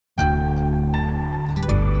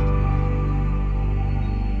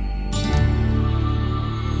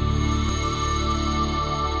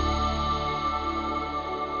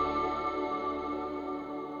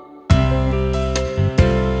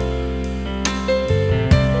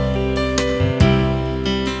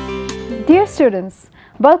Dear students,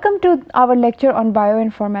 welcome to our lecture on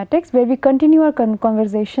bioinformatics, where we continue our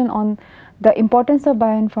conversation on the importance of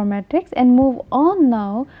bioinformatics and move on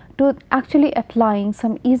now to actually applying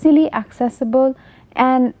some easily accessible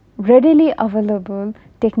and readily available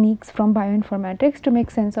techniques from bioinformatics to make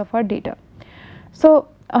sense of our data. So,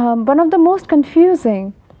 one of the most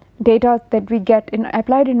confusing data that we get in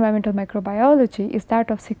applied environmental microbiology is that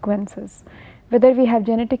of sequences, whether we have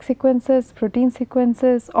genetic sequences, protein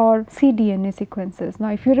sequences or cDNA sequences.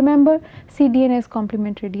 Now, if you remember, cDNA is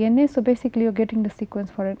complementary DNA, so basically you are getting the sequence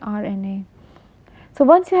for an RNA. So,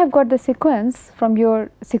 once you have got the sequence from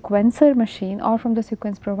your sequencer machine or from the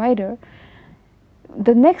sequence provider,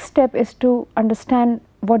 the next step is to understand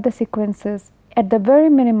what the sequence is at the very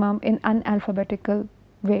minimum in an alphabetical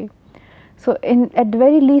way. So, at the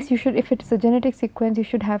very least you should, if it is a genetic sequence, you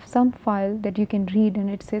should have some file that you can read and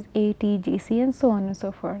it says A, T, G, C and so on and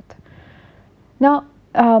so forth. Now,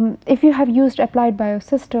 if you have used applied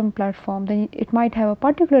biosystem platform, then it might have a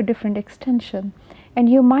particular different extension and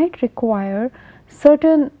you might require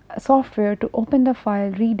certain software to open the file,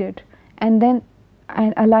 read it and then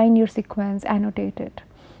align your sequence, annotate it.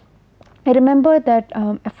 I remember that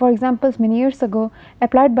for example, many years ago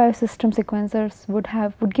applied biosystem sequencers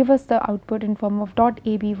would give us the output in form of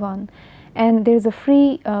 .ab1 and there is a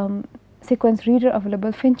free sequence reader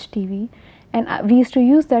available, Finch TV, and we used to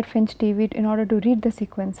use that Finch TV in order to read the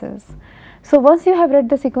sequences. So, once you have read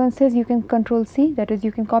the sequences, you can Control C, that is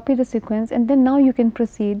you can copy the sequence and then now you can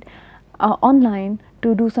proceed online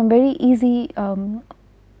to do some very easy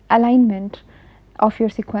alignment of your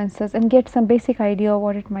sequences and get some basic idea of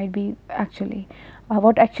what it might be actually,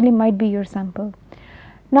 what actually might be your sample.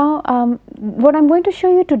 Now, what I am going to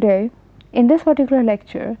show you today in this particular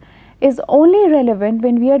lecture is only relevant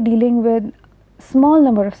when we are dealing with small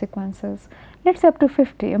number of sequences, let us say up to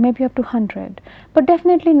 50 or maybe up to 100, but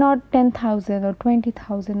definitely not 10,000 or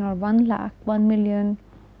 20,000 or 1 lakh, 1 million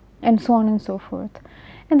and so on and so forth.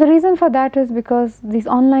 And the reason for that is because these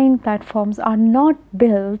online platforms are not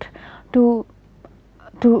built to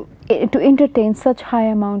entertain such high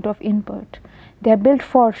amount of input. They are built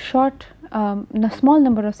for short, small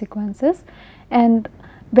number of sequences, and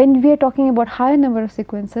when we are talking about higher number of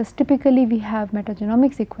sequences, typically we have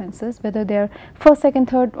metagenomic sequences, whether they are first, second,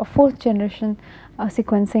 third or fourth generation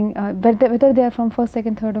sequencing, whether they are from first,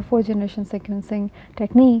 second, third or fourth generation sequencing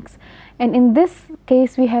techniques. And in this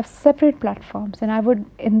case we have separate platforms, and I would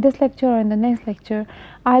in this lecture or in the next lecture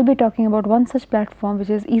I will be talking about one such platform which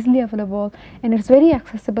is easily available and it is very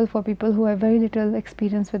accessible for people who have very little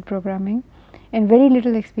experience with programming and very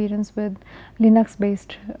little experience with Linux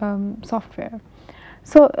based software.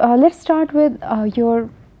 So, let us start with Sanger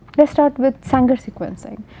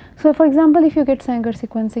sequencing. So, for example, if you get Sanger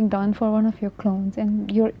sequencing done for one of your clones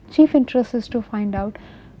and your chief interest is to find out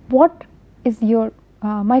what is your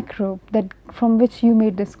microbe that from which you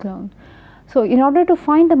made this clone. So, in order to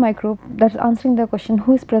find the microbe that is answering the question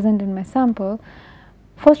who is present in my sample,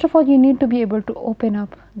 first of all you need to be able to open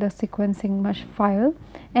up the sequencing file,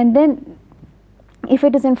 and then if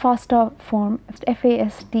it is in FASTA form,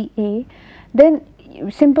 FASTA, then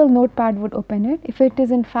simple notepad would open it. If it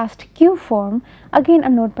is in FASTQ form, again a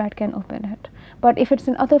notepad can open it, but if it is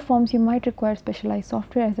in other forms you might require specialized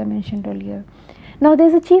software, as I mentioned earlier. Now, there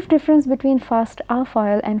is a chief difference between FASTA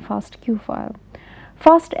file and FASTQ file.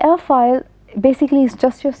 FASTA file basically is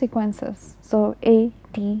just your sequences, so A,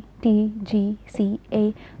 T, T, G, C,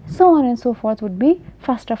 A, so on and so forth would be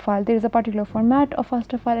FASTA file. There is a particular format of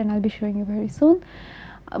FASTA file and I will be showing you very soon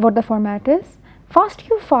what the format is.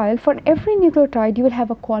 FASTQ file, for every nucleotide you will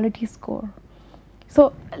have a quality score.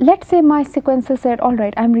 So, let us say my sequencer said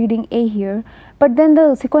alright, I am reading A here, but then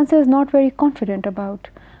the sequencer is not very confident about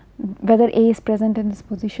whether A is present in this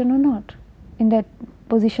position or not, in that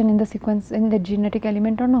position in the sequence, in the genetic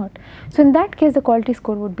element or not. So, in that case the quality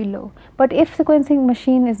score would be low, but if sequencing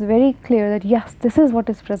machine is very clear that yes, this is what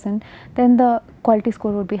is present, then the quality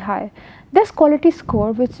score would be high. This quality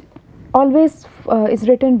score, which always is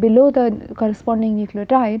written below the corresponding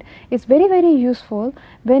nucleotide, is very useful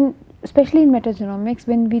when, especially in metagenomics,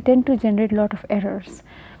 when we tend to generate a lot of errors.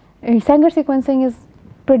 Sanger sequencing is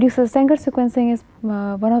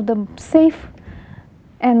one of the safe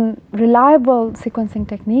and reliable sequencing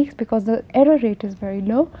techniques because the error rate is very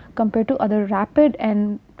low compared to other rapid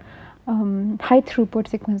and high throughput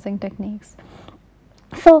sequencing techniques.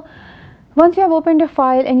 So, once you have opened a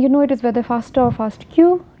file and you know it is whether FASTA or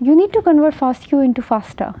FASTQ, you need to convert FASTQ into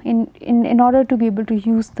FASTA in order to be able to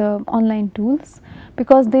use the online tools,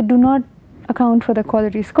 because they do not account for the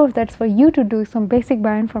quality scores. That's for you to do some basic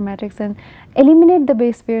bioinformatics and eliminate the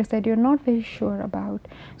base pairs that you're not very sure about.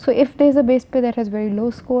 So if there's a base pair that has very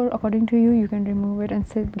low score according to you, you can remove it and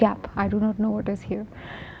say gap, I do not know what is here.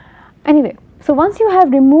 Anyway, so once you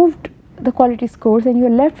have removed the quality scores and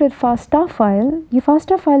you're left with FASTA file, your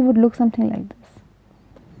FASTA file would look something like this.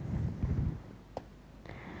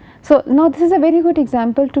 So now this is a very good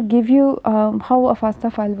example to give you how a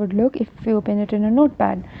FASTA file would look if you open it in a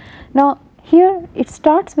notepad. Now here it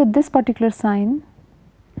starts with this particular sign.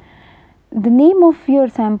 The name of your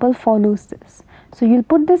sample follows this. So you'll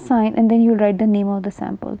put this sign and then you'll write the name of the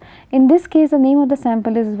sample. In this case the name of the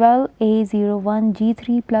sample is well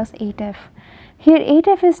A01G3 plus 8F. Here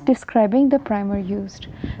 8F is describing the primer used.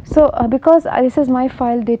 So because this is my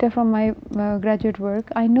file data from my graduate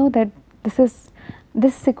work, I know that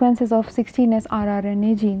this sequence is of 16S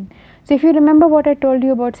rRNA gene. So if you remember what I told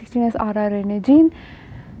you about 16S rRNA gene,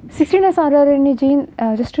 16S rRNA gene,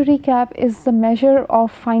 just to recap, is the measure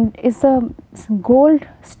of is the gold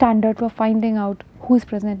standard for finding out who is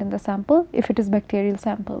present in the sample if it is bacterial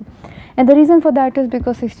sample. And the reason for that is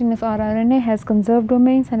because 16S rRNA has conserved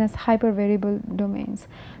domains and has hypervariable domains.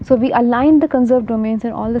 So we align the conserved domains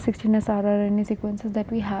in all the 16S rRNA sequences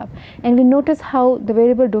that we have, and we notice how the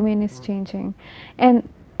variable domain is changing. And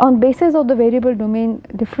on basis of the variable domain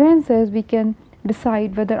differences, we can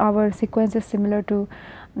decide whether our sequence is similar to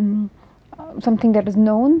something that is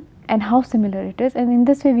known and how similar it is, and in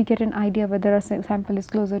this way we get an idea whether a sample is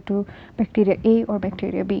closer to bacteria A or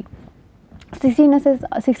bacteria B. 16S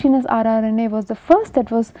rRNA was the first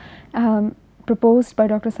that was proposed by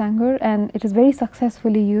Dr. Sanger, and it is very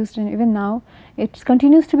successfully used, and even now it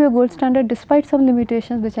continues to be a gold standard despite some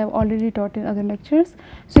limitations which I have already taught in other lectures.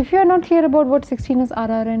 So if you are not clear about what 16S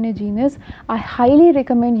rRNA gene is, I highly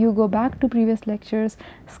recommend you go back to previous lectures,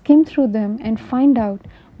 skim through them and find out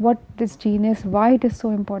what this gene is, why it is so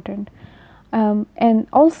important, and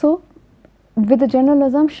also with the general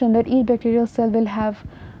assumption that each bacterial cell will have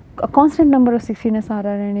a constant number of 16S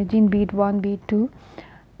rRNA gene, be it 1, be it 2,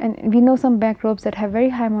 and we know some microbes that have very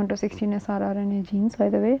high amount of 16S rRNA genes, by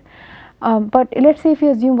the way. But let's say if you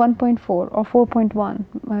assume 1.4 or 4.1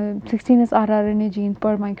 16S rRNA genes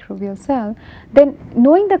per microbial cell, then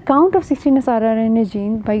knowing the count of 16S rRNA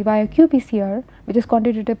gene via qPCR, which is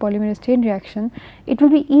quantitative polymerase chain reaction, it will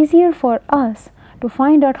be easier for us to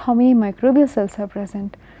find out how many microbial cells are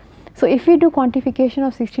present. So if we do quantification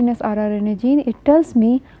of 16S rRNA gene, it tells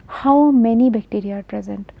me how many bacteria are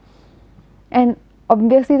present. And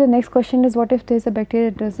obviously the next question is, what if there is a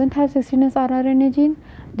bacteria that does not have 16S rRNA gene?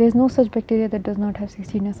 There is no such bacteria that does not have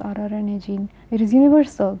 16S rRNA gene. It is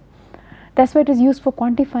universal. That's why it is used for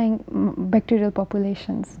quantifying bacterial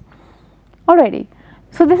populations. Alrighty,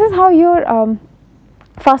 so this is how your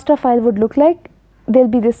FASTA file would look like. There will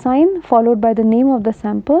be this sign followed by the name of the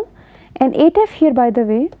sample, and 8F here, by the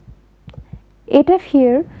way, 8F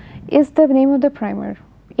here is the name of the primer.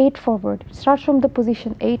 8 forward, it starts from the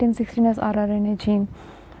position 8 in 16S rRNA gene.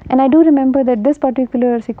 And I do remember that this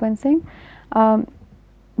particular sequencing, I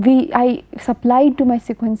supplied to my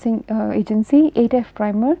sequencing agency 8F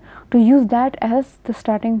primer to use that as the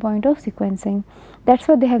starting point of sequencing. That's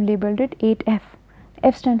why they have labeled it 8F.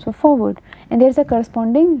 F stands for forward, and there is a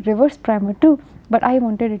corresponding reverse primer too, but I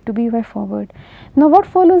wanted it to be by forward. Now what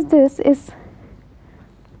follows this is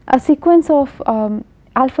a sequence of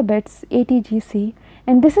alphabets A, T, G, C,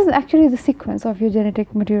 and this is actually the sequence of your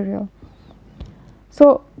genetic material.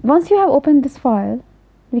 So once you have opened this file,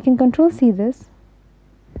 we can Control C this,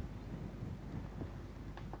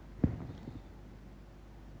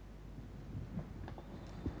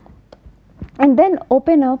 and then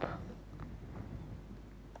open up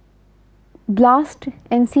blast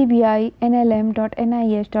ncbi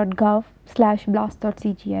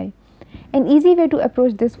nlm.nih.gov/blast.cgi. An easy way to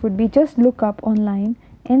approach this would be just look up online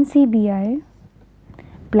NCBI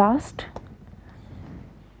blast,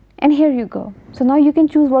 and here you go. So now you can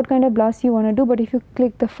choose what kind of blast you want to do, but if you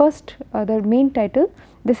click the first the main title,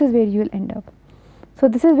 this is where you will end up. So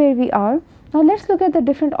this is where we are. Now let's look at the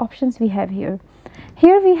different options we have here.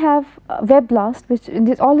 Here we have web blast, which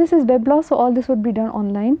all this is web blast, so all this would be done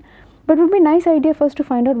online, but it would be a nice idea first to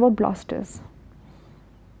find out what blast is.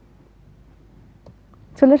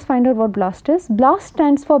 So let's find out what BLAST is. BLAST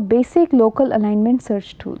stands for Basic Local Alignment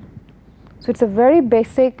Search Tool. So it's a very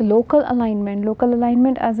basic local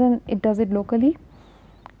alignment as in it does it locally,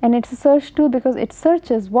 and it's a search tool because it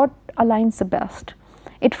searches what aligns the best.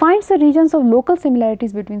 It finds the regions of local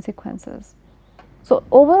similarities between sequences. So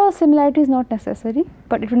overall similarity is not necessary,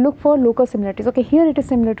 but it will look for local similarities. Okay, here it is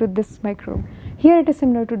similar to this microbe, Here it is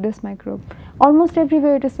similar to this microbe. Almost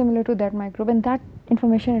everywhere it is similar to that microbe, and that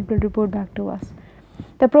information it will report back to us.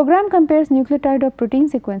 The program compares nucleotide or protein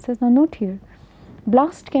sequences. Now note here,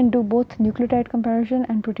 BLAST can do both nucleotide comparison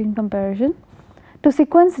and protein comparison to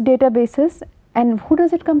sequence databases. And who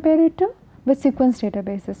does it compare it to? With sequence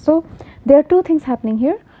databases. So there are two things happening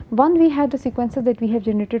here. One, we have the sequences that we have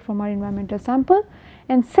generated from our environmental sample,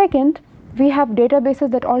 and second, we have databases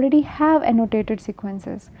that already have annotated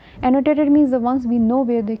sequences. Annotated means the ones we know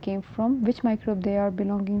where they came from, which microbe they are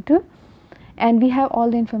belonging to, and we have all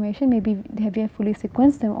the information, maybe we have fully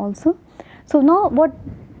sequenced them also. So now what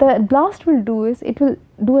the BLAST will do is, it will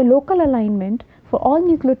do a local alignment for all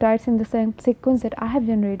nucleotides in the same sequence that I have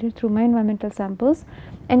generated through my environmental samples,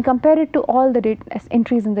 and compare it to all the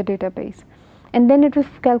entries in the database. And then it will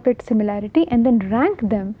calculate similarity and then rank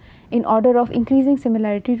them in order of increasing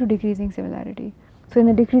similarity to decreasing similarity. So in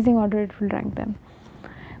the decreasing order it will rank them.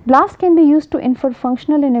 BLAST can be used to infer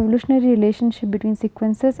functional and evolutionary relationship between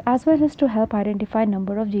sequences, as well as to help identify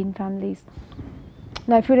number of gene families.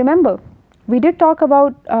 Now if you remember, we did talk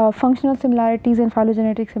about functional similarities and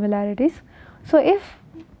phylogenetic similarities. So if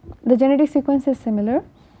the genetic sequence is similar,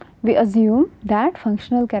 we assume that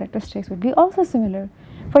functional characteristics would be also similar.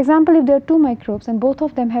 For example, if there are two microbes and both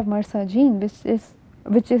of them have MRSA gene,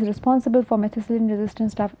 which is responsible for methicillin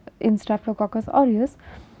resistance in Staphylococcus aureus,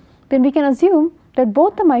 then we can assume that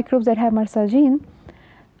both the microbes that have MRSA gene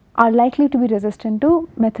are likely to be resistant to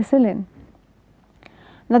methicillin.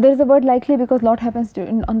 Now there is a word likely because lot happens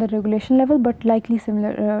on the regulation level, but likely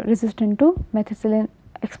similar resistant to methicillin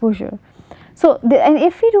exposure. So and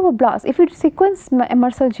if we do a BLAST, if we sequence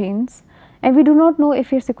MRSA genes, and we do not know if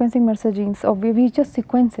we are sequencing MRSA genes, or we just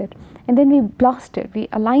sequence it and then we BLAST it, we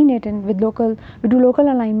align it, and we do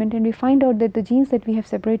local alignment, and we find out that the genes that we have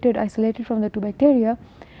separated, isolated from the two bacteria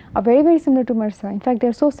are very, very similar to MRSA. In fact, they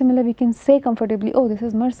are so similar we can say comfortably, oh, this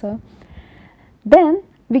is MRSA. Then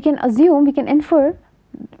we can assume, we can infer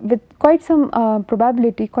with quite some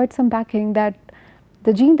probability, quite some backing, that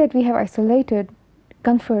the gene that we have isolated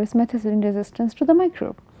confers methicillin resistance to the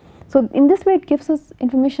microbe. So in this way it gives us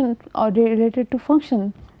information related to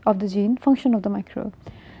function of the gene, function of the microbe.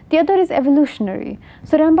 The other is evolutionary.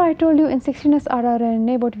 So remember I told you in 16S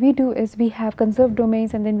rRNA what we do is we have conserved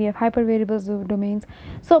domains and then we have hypervariable domains.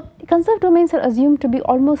 So conserved domains are assumed to be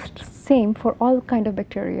almost same for all kind of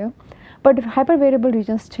bacteria, but hypervariable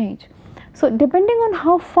regions change. So depending on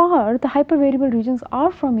how far the hypervariable regions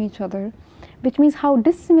are from each other, which means how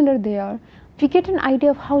dissimilar they are, we get an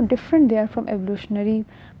idea of how different they are from evolutionary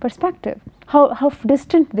perspective, how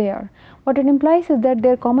distant they are. What it implies is that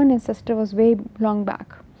their common ancestor was way long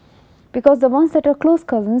back, because the ones that are close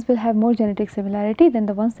cousins will have more genetic similarity than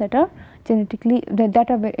the ones that are genetically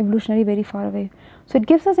that are evolutionary very far away. So it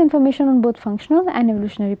gives us information on both functional and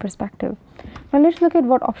evolutionary perspective. Now let us look at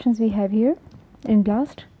what options we have here in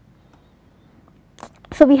BLAST.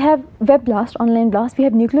 So we have web BLAST, online BLAST, we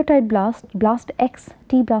have nucleotide BLAST, BLAST X,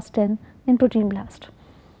 T BLAST 10, and protein BLAST,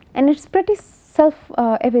 and it's pretty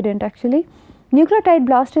self-evident actually. Nucleotide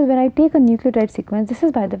BLAST is when I take a nucleotide sequence. This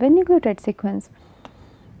is, by the way, nucleotide sequence,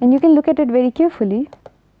 and you can look at it very carefully.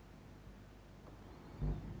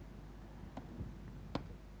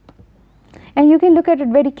 And you can look at it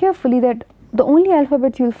very carefully that the only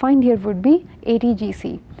alphabet you will find here would be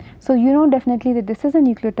ATGC. So you know definitely that this is a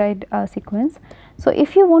nucleotide sequence. So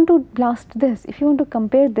if you want to BLAST this, if you want to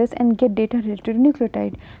compare this and get data related to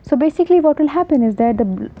nucleotide, so basically what will happen is that the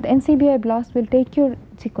NCBI BLAST will take your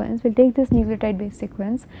sequence, will take this nucleotide based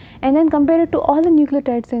sequence and then compare it to all the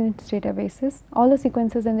nucleotides in its databases, all the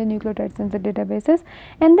sequences and the nucleotides in the databases,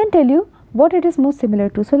 and then tell you what it is most similar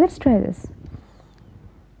to. So let's try this.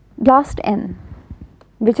 BLAST N,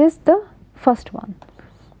 which is the first one.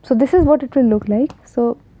 So this is what it will look like.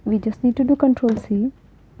 So we just need to do Control C,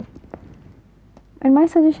 and my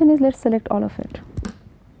suggestion is let's select all of it.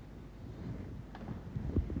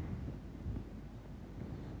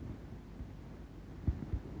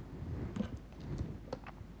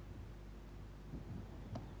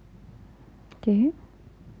 Okay.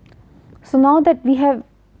 So now that we have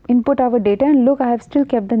input our data, and look, I have still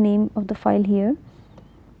kept the name of the file here,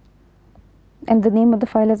 and the name of the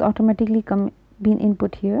file has automatically been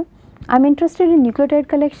input here. I am interested in nucleotide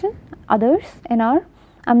collection, others, NR.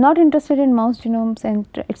 I am not interested in mouse genomes and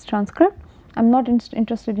its transcript. I am not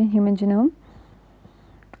interested in human genome.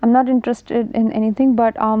 I am not interested in anything,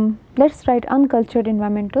 but let us write uncultured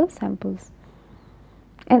environmental samples.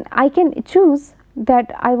 And I can choose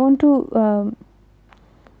that I want to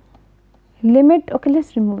limit, okay, let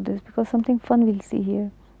us remove this because something fun we will see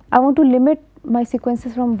here. I want to limit my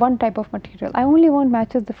sequences from one type of material. I only want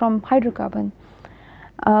matches from hydrocarbon.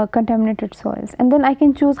 contaminated soils, and then I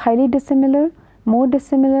can choose highly dissimilar, more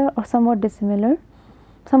dissimilar, or somewhat dissimilar,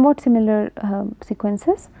 somewhat similar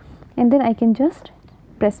sequences, and then I can just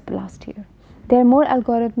press blast here. There are more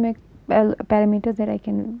algorithmic parameters that I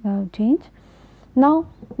can change. Now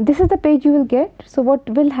this is the page you will get. So what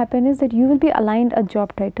will happen is that you will be aligned a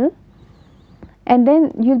job title, and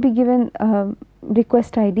then you will be given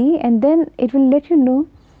request ID, and then it will let you know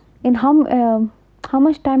in how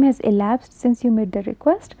much time has elapsed since you made the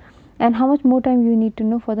request and how much more time you need to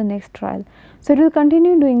know for the next trial. So it will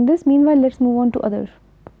continue doing this. Meanwhile, let's move on to other.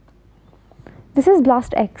 This is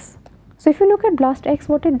BLAST X. So if you look at BLAST X,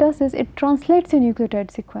 what it does is it translates your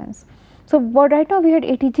nucleotide sequence. So what right now we had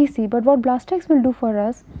ATGC, but what BLAST X will do for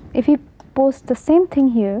us, if we post the same thing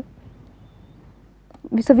here,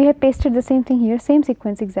 so we have pasted the same thing here, same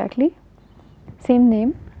sequence exactly, same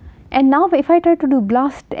name, and now if I try to do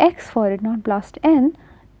BLAST X for it, not BLAST N,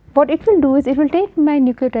 what it will do is it will take my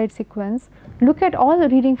nucleotide sequence, look at all the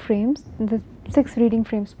reading frames, the 6 reading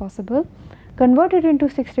frames possible, convert it into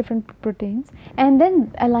 6 different proteins, and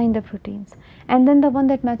then align the proteins, and then the one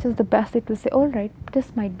that matches the best, it will say, alright,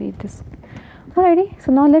 this might be this. Alrighty,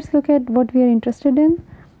 so now let's look at what we are interested in,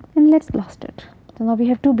 and let's blast it. So now we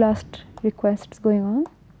have 2 blast requests going on.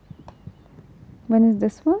 One is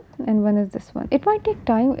this one and one is this one. It might take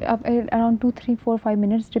time, around 2, 3, 4, 5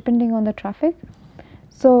 minutes depending on the traffic.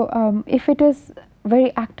 So if it is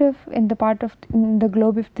very active in the part of the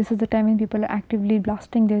globe, if this is the time when people are actively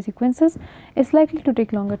blasting their sequences, it's likely to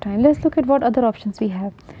take longer time. Let's look at what other options we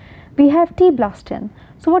have. We have T-BLASTN.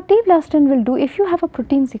 So what T-BLASTN will do, if you have a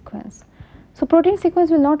protein sequence, so protein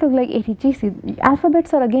sequence will not look like ATGC.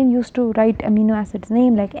 Alphabets are again used to write amino acids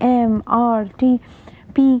name like M, R, T,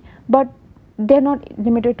 P, but they are not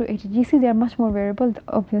limited to ATGC, they are much more variable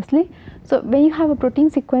obviously. So when you have a protein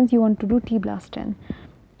sequence, you want to do T-BLASTN.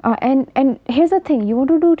 And here's the thing, you want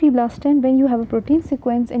to do T-BLASTN when you have a protein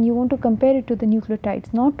sequence and you want to compare it to the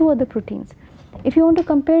nucleotides, not to other proteins. If you want to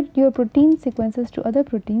compare your protein sequences to other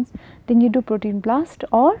proteins, then you do protein blast,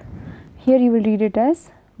 or here you will read it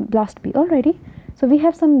as BLAST B. Alrighty, so we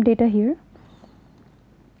have some data here.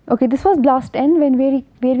 Okay, this was BLAST N when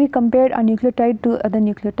where we compared our nucleotide to other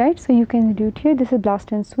nucleotides. So you can do it here. This is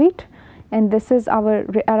BLAST N suite, and this is our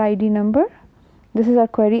ID number. This is our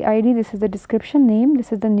query ID. This is the description name.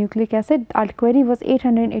 This is the nucleic acid. Our query was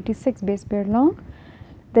 886 base pair long.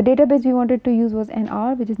 The database we wanted to use was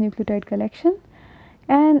NR, which is nucleotide collection,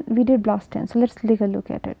 and we did BLAST N. So let's take a look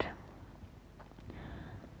at it.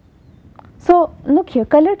 So look here,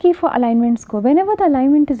 color key for alignment score. Whenever the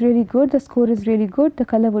alignment is really good, the score is really good, the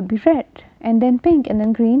color would be red, and then pink, and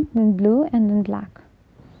then green, and blue, and then black.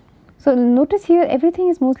 So notice here everything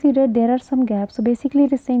is mostly red, there are some gaps. So basically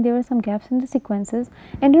it is saying there are some gaps in the sequences,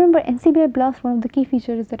 and remember NCBI BLAST, one of the key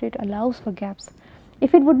features is that it allows for gaps.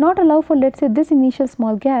 If it would not allow for, let's say, this initial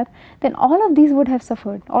small gap, then all of these would have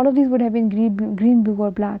suffered, all of these would have been green, blue or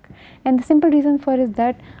black, and the simple reason for is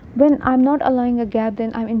that when I am not allowing a gap,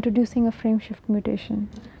 then I am introducing a frame shift mutation.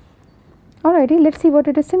 Alrighty, let's see what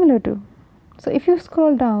it is similar to. So if you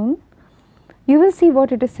scroll down, you will see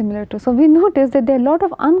what it is similar to. So we notice that there are a lot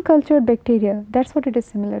of uncultured bacteria, that's what it is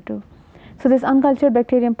similar to. So this uncultured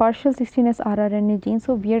bacterium partial 16S rRNA gene,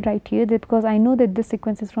 so we are right here because I know that this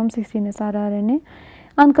sequence is from 16S rRNA,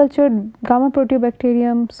 uncultured gamma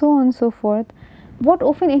proteobacterium, so on and so forth. What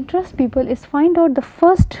often interests people is find out the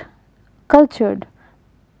first cultured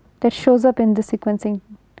that shows up in the sequencing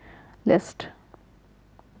list.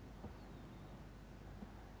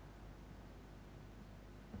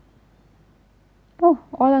 Oh,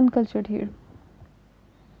 all uncultured here.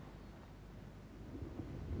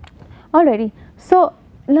 Alrighty, so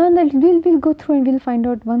now we'll go through and we'll find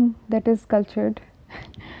out one that is cultured.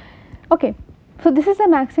 Okay, so this is the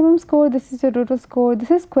maximum score, this is the total score,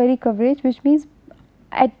 this is query coverage, which means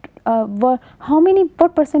at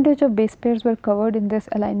what percentage of base pairs were covered in this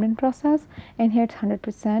alignment process, and here it's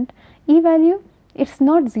 100%. E-value, it's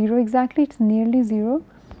not 0 exactly, it's nearly 0.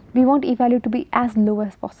 We want E-value to be as low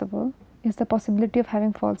as possible, is the possibility of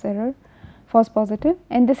having false error, false positive,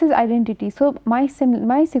 and this is identity. So my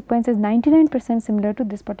sequence is 99% similar to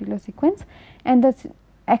this particular sequence, and the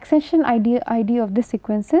extension ID of this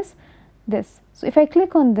sequence is this. So if I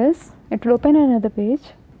click on this, it will open another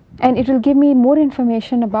page and it will give me more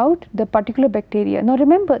information about the particular bacteria. Now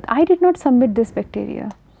remember, I did not submit this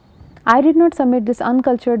bacteria. I did not submit this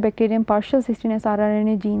uncultured bacterium partial 16S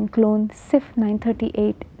rRNA gene clone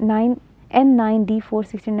CYF938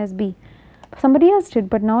 N9D416SB. Somebody else did,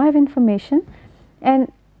 but now I have information,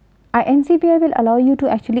 and NCBI will allow you to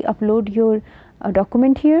actually upload your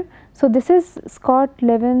document here. So this is Scott,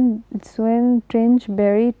 Levin, Swin, Trinch,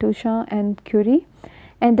 Berry, Tusha and Curie,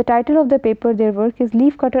 And the title of the paper, their work is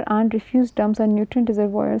Leaf Cutter Ant Refuse Dumps on Nutrient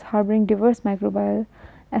Reservoirs Harboring Diverse Microbial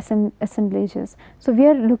Assemblages. So, we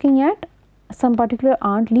are looking at some particular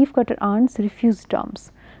ant, leaf cutter ants refuse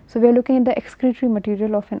dumps. So, we are looking at the excretory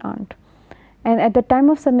material of an ant, and at the time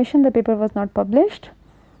of submission the paper was not published,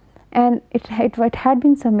 and it had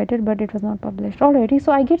been submitted, but it was not published already.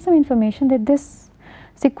 So, I get some information that this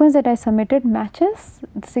sequence that I submitted matches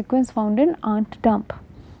the sequence found in ant dump.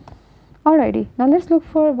 Alrighty, now let us look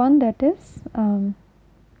for one that is all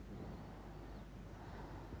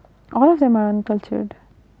of them are uncultured.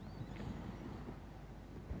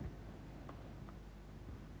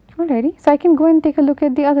 Alrighty, so I can go and take a look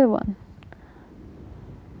at the other one.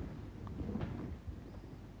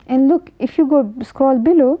 And look, if you go scroll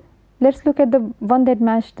below, let us look at the one that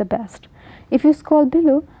matched the best. If you scroll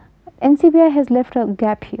below, NCBI has left a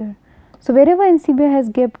gap here. So, wherever NCBI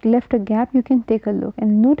has left a gap, you can take a look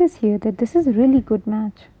and notice here that this is a really good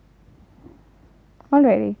match.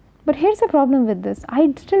 Alrighty, but here is the problem with this.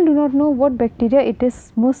 I still do not know what bacteria it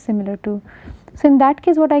is most similar to. So, in that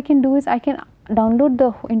case, what I can do is I can download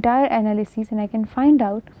the entire analysis and I can find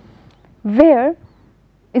out where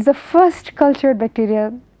is the first cultured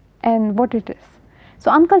bacteria and what it is.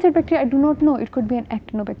 So, uncultured bacteria I do not know, it could be an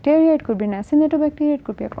actinobacteria, it could be an acinetobacteria, it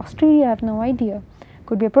could be a Clostridia, I have no idea,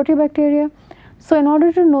 could be a proteobacteria. So, in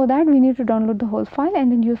order to know that, we need to download the whole file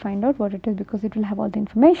and then you will find out what it is, because it will have all the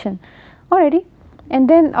information already. And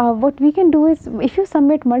then what we can do is, if you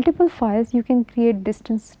submit multiple files, you can create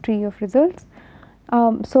distance tree of results.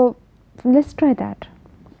 So, let us try that.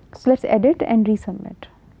 So, let us edit and resubmit.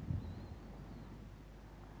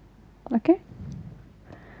 Okay.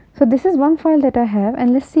 So, this is one file that I have,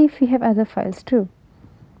 and let us see if we have other files too.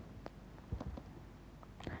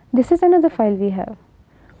 This is another file we have.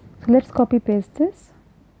 So, let us copy paste this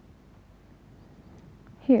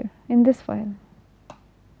here in this file.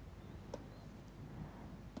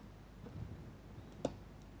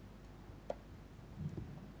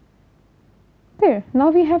 There, now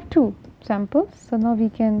we have two samples. So, now we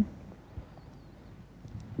can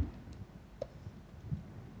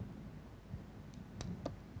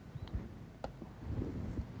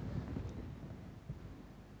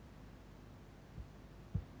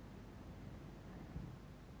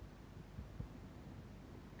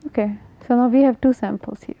okay. So, now we have two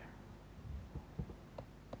samples here.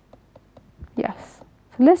 Yes.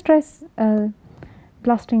 So, let us try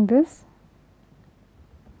blasting this.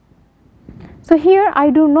 So, here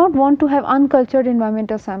I do not want to have uncultured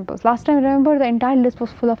environmental samples. Last time, remember, the entire list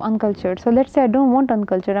was full of uncultured. So, let us say I do not want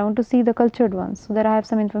uncultured, I want to see the cultured ones, so that I have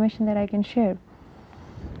some information that I can share,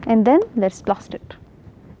 and then let us blast it.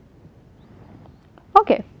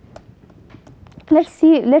 Okay. Let us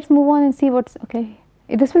see, let us move on and see what is okay.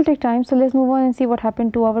 This will take time, so let us move on and see what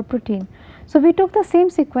happened to our protein. So, we took the same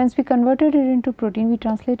sequence, we converted it into protein, we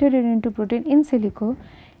translated it into protein in silico,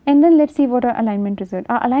 and then let us see what our alignment result.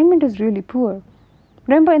 Our alignment is really poor.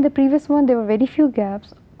 Remember, in the previous one there were very few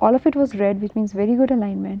gaps, all of it was red, which means very good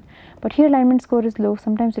alignment, but here alignment score is low,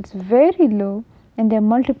 sometimes it is very low and there are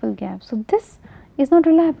multiple gaps. So, this is not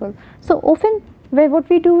reliable. So, often what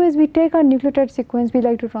we do is we take our nucleotide sequence, we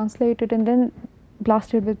like to translate it and then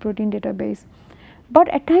blast it with protein database, but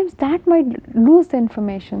at times that might lose the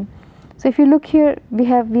information. So, if you look here,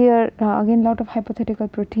 we are again lot of hypothetical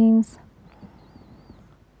proteins,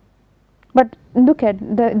 but look at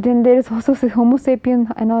then there is also Homo sapien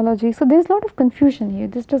analogy. So, there is a lot of confusion here,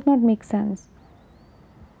 this does not make sense.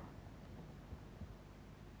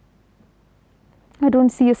 I do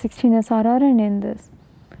not see a 16S rRNA in this.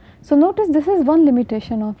 So, notice this is one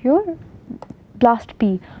limitation of your blast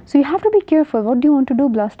P. So, you have to be careful, what do you want to do,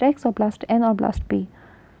 blast X or blast N or blast P.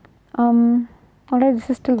 Alright, this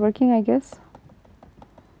is still working, I guess.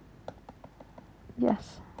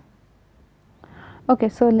 Yes. Okay,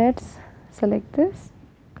 so let us select this,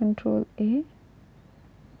 Control A,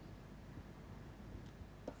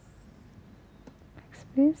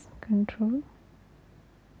 backspace, Control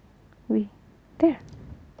V, there.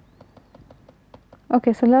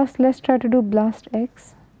 Okay, so let's try to do blast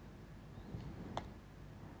X.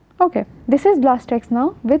 Okay, this is blast X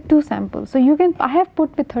now with 2 samples. So, you can, I have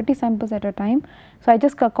put with 30 samples at a time. So, I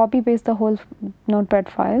just copy paste the whole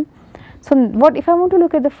notepad file. So, what if I want to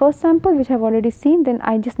look at the first sample, which I have already seen, then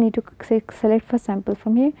I just need to say select first sample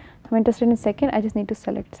from here. If I am interested in second, I just need to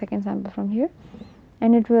select second sample from here,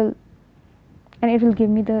 and it will give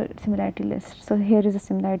me the similarity list. So, here is a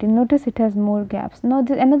similarity. Notice it has more gaps. Now,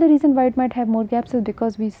 another reason why it might have more gaps is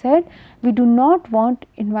because we said we do not want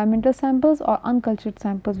environmental samples or uncultured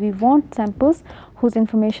samples. We want samples whose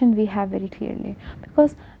information we have very clearly,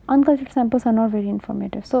 because uncultured samples are not very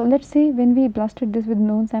informative. So let's say when we blasted this with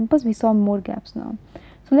known samples, we saw more gaps now.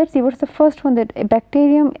 So let's see what's the first one, that a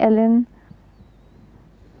bacterium ln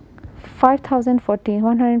 5014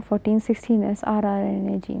 114 16S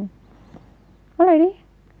rRNA gene. Alrighty,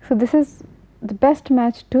 so this is the best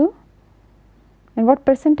match to, and what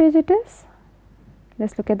percentage it is?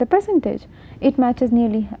 Let's look at the percentage. It matches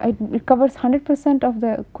nearly, it covers 100% of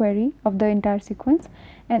the query of the entire sequence,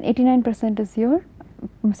 and 89% is your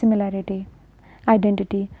similarity,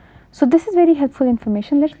 identity. So this is very helpful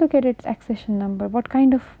information. Let's look at its accession number, what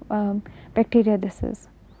kind of bacteria this is.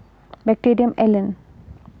 Bacterium ln.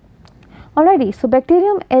 Alrighty, so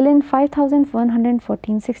bacterium ln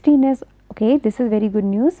 5114 16S, okay, this is very good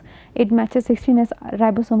news. It matches 16S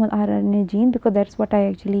ribosomal rRNA gene, because that's what I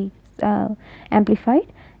actually amplified.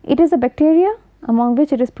 It is a bacteria among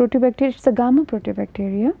which it is proteobacteria, it is a gamma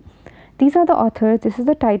proteobacteria. These are the authors, this is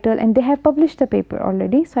the title, and they have published the paper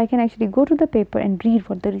already. So I can actually go to the paper and read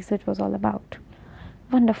what the research was all about.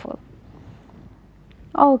 Wonderful.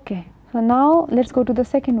 Okay, so now let's go to the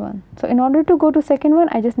second one. So in order to go to second one,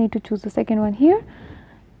 I just need to choose the second one here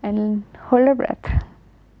and hold our breath.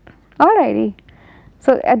 Alrighty.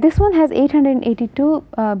 So this one has 882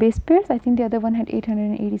 base pairs. I think the other one had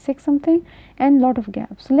 886 something, and lot of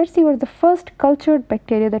gaps. So let's see what is the first cultured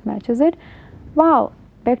bacteria that matches it. Wow,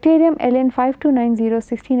 bacterium ln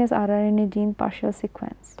 5290 16S rRNA gene partial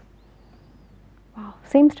sequence. Wow,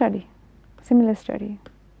 same study, similar study.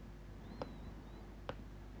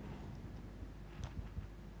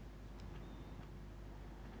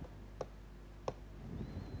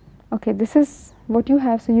 Okay, this is what you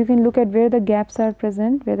have, so you can look at where the gaps are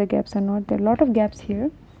present, where the gaps are not. There are a lot of gaps here.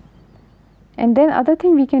 And then other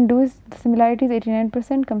thing we can do is the similarity is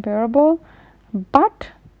 89% comparable, but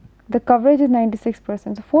the coverage is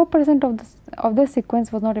 96%. So 4% of the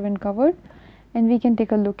sequence was not even covered, and we can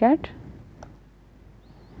take a look at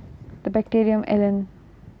the bacterium ln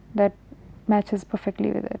that matches perfectly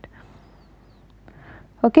with it.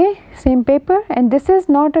 Okay, same paper, and this is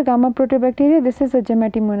not a gamma proteobacteria, this is a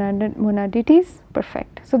Gematimonadites,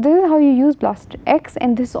 perfect. So this is how you use blast X,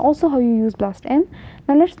 and this is also how you use blast N.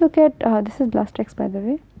 Now let's look at, this is blast X by the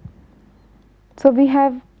way. So we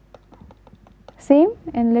have same,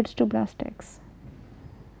 and let's do blast X.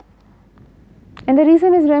 And the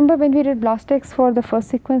reason is, remember when we did blast X for the first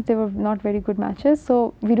sequence, they were not very good matches,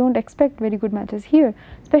 so we do not expect very good matches here.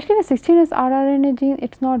 Especially with 16S rRNA gene,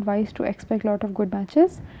 it is not wise to expect lot of good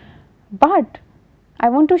matches. But I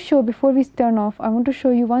want to show, before we turn off, I want to show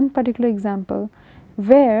you one particular example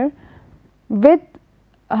where with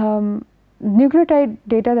nucleotide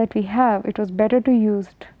data that we have, it was better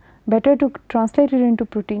to translate it into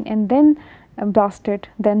protein and then blast it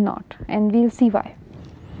than not, and we will see why.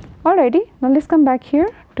 Alrighty, now let's come back here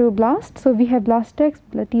to blast. So we have blast X,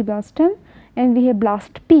 T blast N, and we have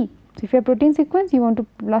blast P. So if you have protein sequence, you want to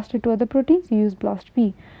blast it to other proteins, you use blast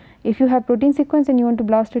P. If you have protein sequence and you want to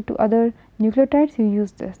blast it to other nucleotides, you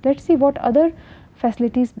use this. Let's see what other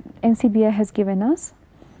facilities NCBI has given us.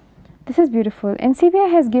 This is beautiful.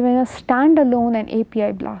 NCBI has given us standalone and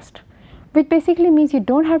API blast, which basically means you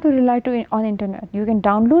do not have to rely on internet. You can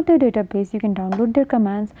download their database, you can download their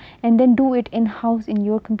commands, and then do it in-house in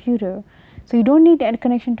your computer. So you do not need a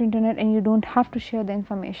connection to internet, and you do not have to share the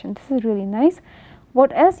information. This is really nice.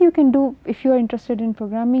 What else you can do if you are interested in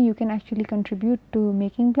programming, you can actually contribute to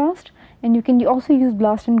making blast, and you can also use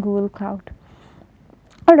blast in Google Cloud.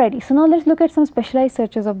 Alrighty, so now let's look at some specialized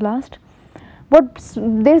searches of blast.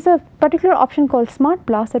 There is a particular option called Smart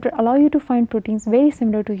Blast that will allow you to find proteins very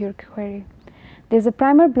similar to your query. There is a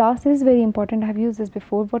primer blast. This is very important, I have used this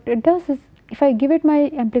before. What it does is, if I give it my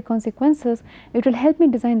amplicon sequences, it will help me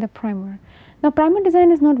design the primer. Now primer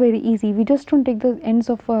design is not very easy, we just do not take the ends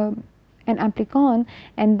of an amplicon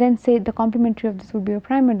and then say the complementary of this would be a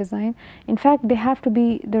primer design. In fact, they have to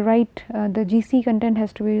be the right, the GC content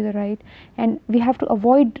has to be the right, and we have to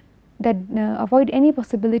avoid that, avoid any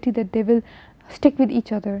possibility that they will stick with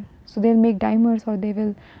each other. So they will make dimers, or they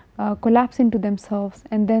will collapse into themselves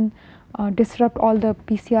and then disrupt all the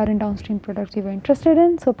PCR and downstream products you were interested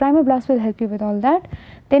in. So primer blast will help you with all that.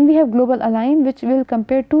 Then we have global align, which will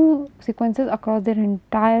compare two sequences across their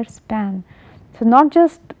entire span. So not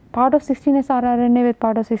just part of 16S rRNA with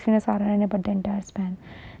part of 16S rRNA, but the entire span.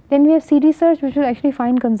 Then we have CD search, which will actually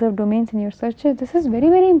find conserved domains in your searches. This is very,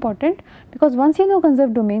 very important, because once you know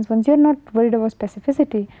conserved domains, once you are not worried about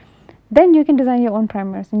specificity, then you can design your own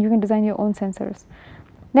primers and you can design your own sensors.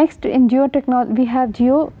 Next, in geotechnology, we have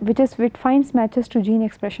geo, which finds matches to gene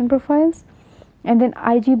expression profiles. And then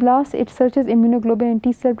IG blast, it searches immunoglobulin and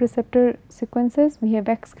T cell receptor sequences. We have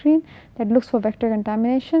VEX screen that looks for vector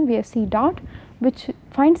contamination. We have C dot, which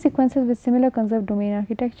finds sequences with similar conserved domain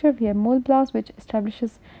architecture. We have MolBlast, which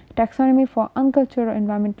establishes taxonomy for uncultured or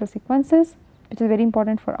environmental sequences, which is very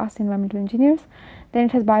important for us environmental engineers. Then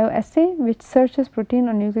it has bioassay, which searches protein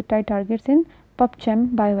or nucleotide targets in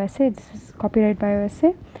PubChem bioassay. This is copyright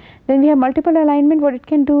bioassay. Then we have multiple alignment. What it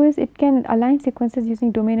can do is it can align sequences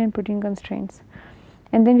using domain and protein constraints.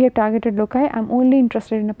 And then we have targeted loci. I am only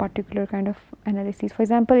interested in a particular kind of analysis. For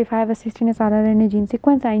example, if I have a 16S rRNA gene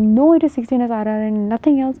sequence, I know it is 16S rRNA,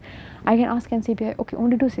 nothing else, I can ask NCBI, okay,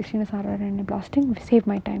 only do 16S rRNA blasting, save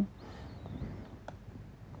my time.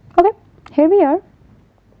 Okay, here we are,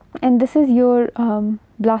 and this is your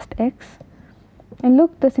blast X, and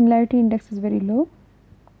look, the similarity index is very low,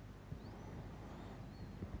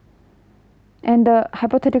 and the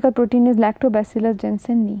hypothetical protein is Lactobacillus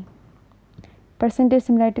jensenii. Percentage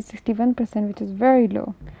similarity 61%, which is very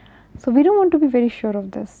low. So we don't want to be very sure of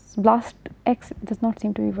this. Blast X does not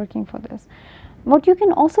seem to be working for this. What you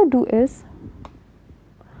can also do is,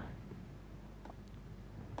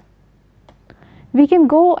 we can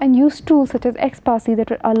go and use tools such as XParsy that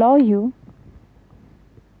will allow you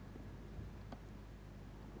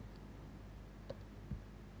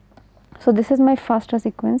so this is my FASTA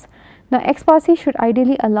sequence. Now XParsy should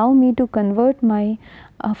ideally allow me to convert my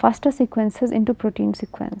FASTA sequences into protein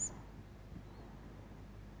sequence.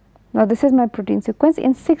 Now this is my protein sequence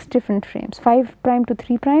in 6 different frames, 5' to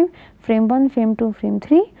 3', frame 1, frame 2, frame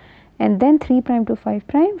 3, and then 3' to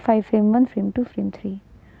 5', 5 frame 1, frame 2, frame 3.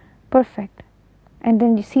 Perfect. And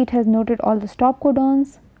then you see it has noted all the stop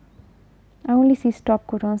codons. I only see stop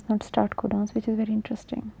codons, not start codons, which is very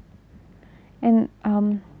interesting. And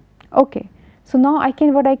okay, so now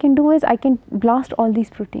what I can do is I can blast all these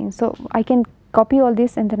proteins. So I can copy all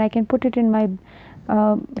this and then I can put it in my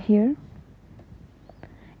here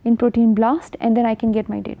in protein blast, and then I can get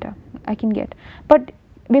my data. But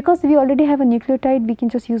because we already have a nucleotide, we can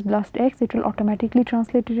just use blast X. It will automatically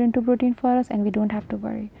translate it into protein for us, and we don't have to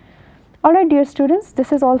worry. Alright, dear students,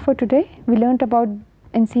 this is all for today. We learnt about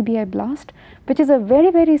NCBI BLAST, which is a very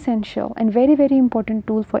essential and very important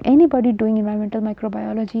tool for anybody doing environmental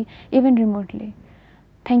microbiology, even remotely.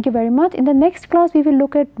 Thank you very much. In the next class, we will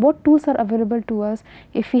look at what tools are available to us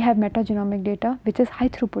if we have metagenomic data, which is high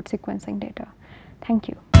throughput sequencing data. Thank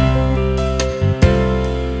you.